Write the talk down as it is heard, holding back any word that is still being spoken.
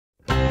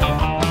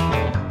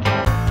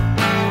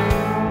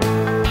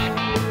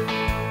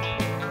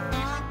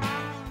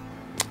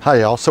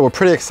Hi y'all, so we're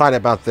pretty excited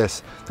about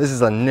this. This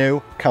is a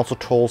new Council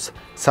Tools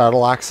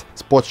Saddle Axe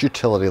Sports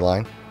Utility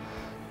line.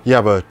 You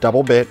have a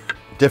double bit,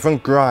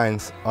 different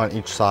grinds on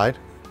each side,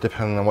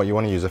 depending on what you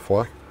want to use it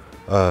for.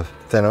 A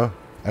thinner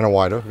and a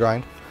wider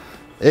grind.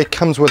 It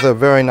comes with a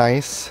very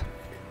nice,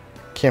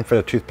 can't fit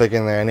a toothpick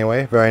in there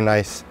anyway, very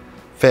nice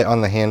fit on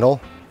the handle.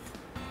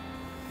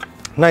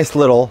 Nice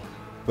little,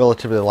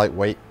 relatively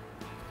lightweight.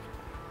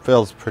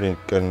 Feels pretty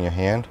good in your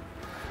hand.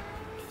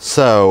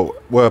 So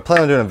we're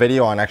planning on doing a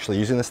video on actually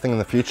using this thing in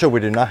the future. We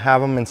do not have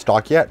them in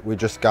stock yet. We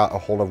just got a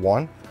hold of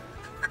one.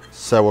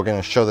 So we're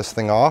going to show this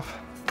thing off.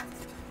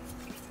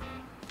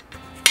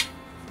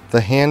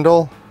 The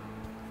handle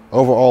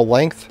overall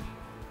length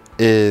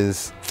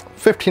is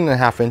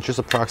 15.5 inches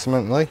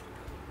approximately.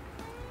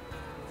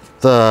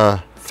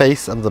 The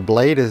face of the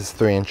blade is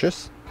 3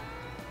 inches.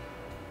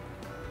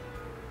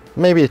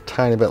 Maybe a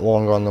tiny bit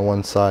longer on the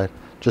one side,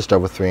 just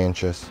over 3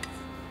 inches.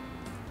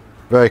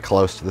 Very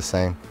close to the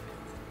same.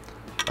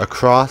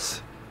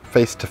 Across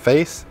face to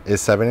face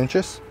is 7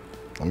 inches.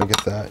 Let me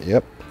get that,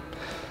 yep.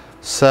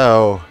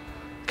 So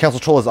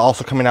Council Tool is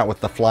also coming out with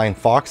the Flying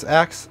Fox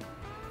axe.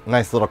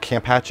 Nice little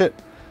camp hatchet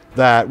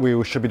that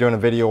we should be doing a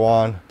video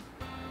on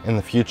in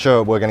the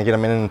future. We're gonna get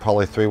them in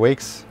probably 3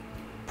 weeks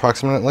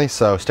approximately,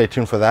 so stay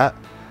tuned for that.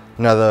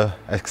 Another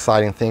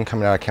exciting thing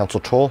coming out of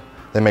Council Tool.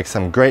 They make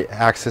some great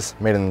axes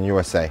made in the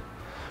USA.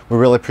 We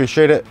really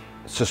appreciate it.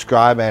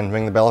 Subscribe and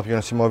ring the bell if you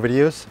want to see more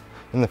videos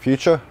in the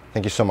future.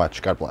 Thank you so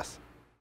much. God bless.